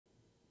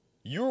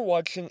You're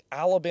watching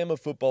Alabama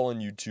football on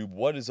YouTube.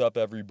 What is up,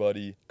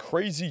 everybody?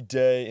 Crazy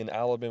day in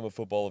Alabama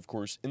football, of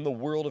course, in the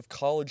world of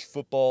college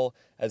football,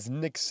 as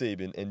Nick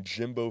Saban and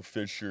Jimbo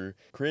Fisher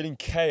creating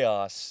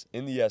chaos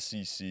in the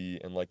SEC,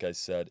 and like I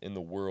said, in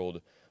the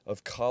world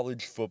of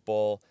college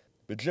football.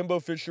 But Jimbo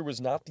Fisher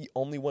was not the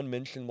only one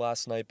mentioned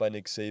last night by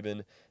Nick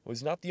Saban.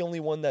 Was not the only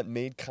one that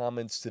made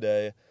comments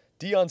today.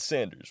 Deion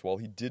Sanders, while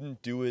he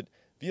didn't do it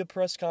via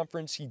press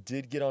conference, he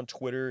did get on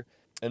Twitter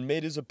and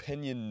made his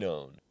opinion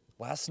known.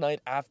 Last night,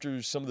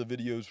 after some of the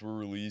videos were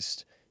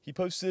released, he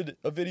posted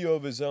a video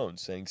of his own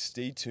saying,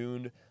 "Stay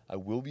tuned, I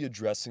will be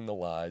addressing the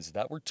lies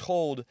that were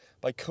told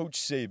by Coach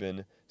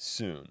Saban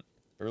soon."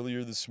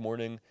 Earlier this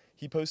morning,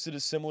 he posted a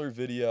similar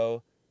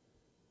video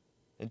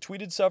and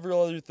tweeted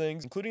several other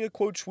things, including a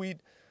quote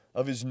tweet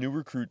of his new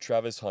recruit,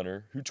 Travis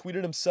Hunter, who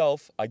tweeted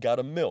himself, "I got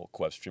a mill,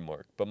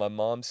 but my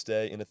mom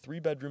stay in a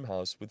 3-bedroom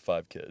house with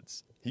 5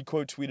 kids. He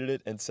quote tweeted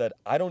it and said,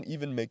 "I don't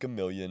even make $1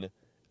 million.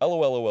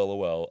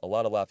 LOL, a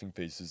lot of laughing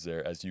faces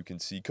there, as you can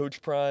see.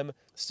 Coach Prime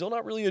still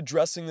not really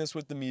addressing this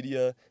with the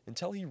media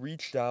until he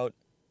reached out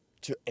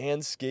to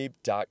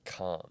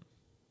Anscape.com.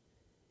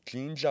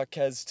 Jean Jacques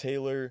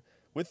Taylor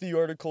with the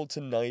article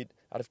tonight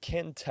out of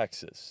Canton,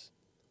 Texas,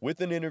 with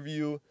an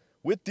interview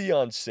with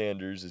Deion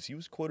Sanders, as he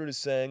was quoted as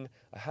saying,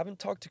 "I haven't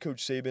talked to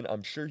Coach Saban.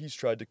 I'm sure he's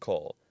tried to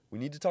call. We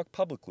need to talk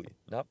publicly,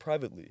 not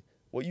privately.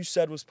 What you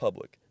said was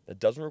public. That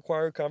doesn't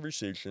require a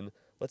conversation.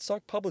 Let's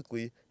talk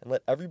publicly and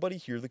let everybody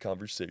hear the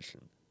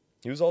conversation."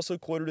 He was also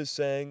quoted as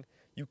saying,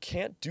 "You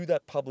can't do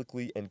that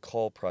publicly and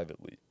call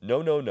privately.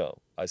 No.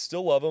 I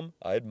still love him.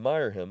 I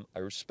admire him. I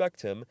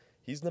respect him.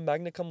 He's the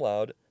magna cum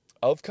laude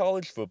of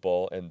college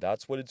football, and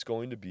that's what it's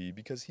going to be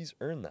because he's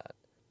earned that.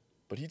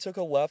 But he took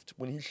a left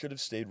when he should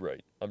have stayed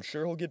right. I'm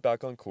sure he'll get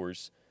back on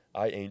course.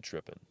 I ain't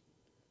tripping."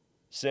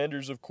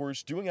 Sanders, of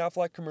course, doing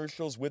Aflac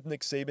commercials with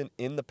Nick Saban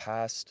in the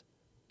past,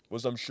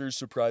 was, I'm sure,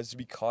 surprised to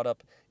be caught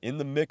up in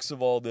the mix of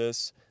all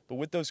this. But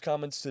with those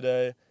comments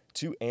today,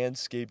 to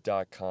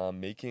Anscape.com,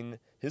 making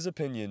his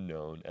opinion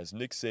known as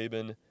Nick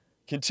Saban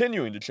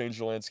continuing to change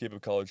the landscape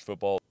of college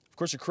football. Of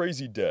course, a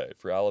crazy day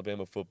for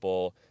Alabama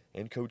football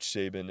and Coach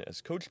Saban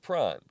as Coach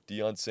Prime,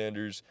 Deion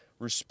Sanders,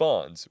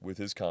 responds with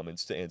his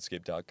comments to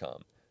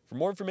Anscape.com. For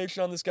more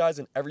information on this, guys,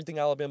 and everything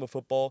Alabama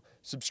football,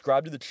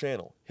 subscribe to the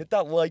channel. Hit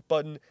that like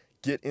button.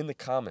 Get in the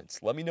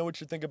comments. Let me know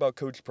what you think about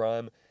Coach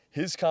Prime,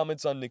 his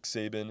comments on Nick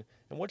Saban,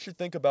 and what you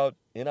think about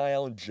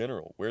NIL in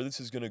general, where this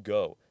is going to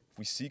go, if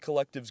we see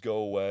collectives go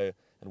away,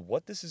 and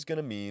what this is going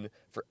to mean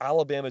for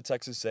Alabama,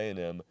 Texas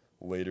A&M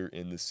later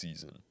in the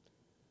season.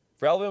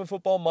 For Alabama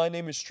football, my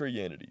name is Trey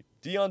Yanity.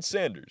 Deion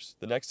Sanders,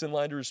 the next in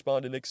line to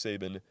respond to Nick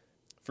Saban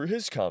for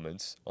his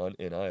comments on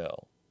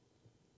NIL.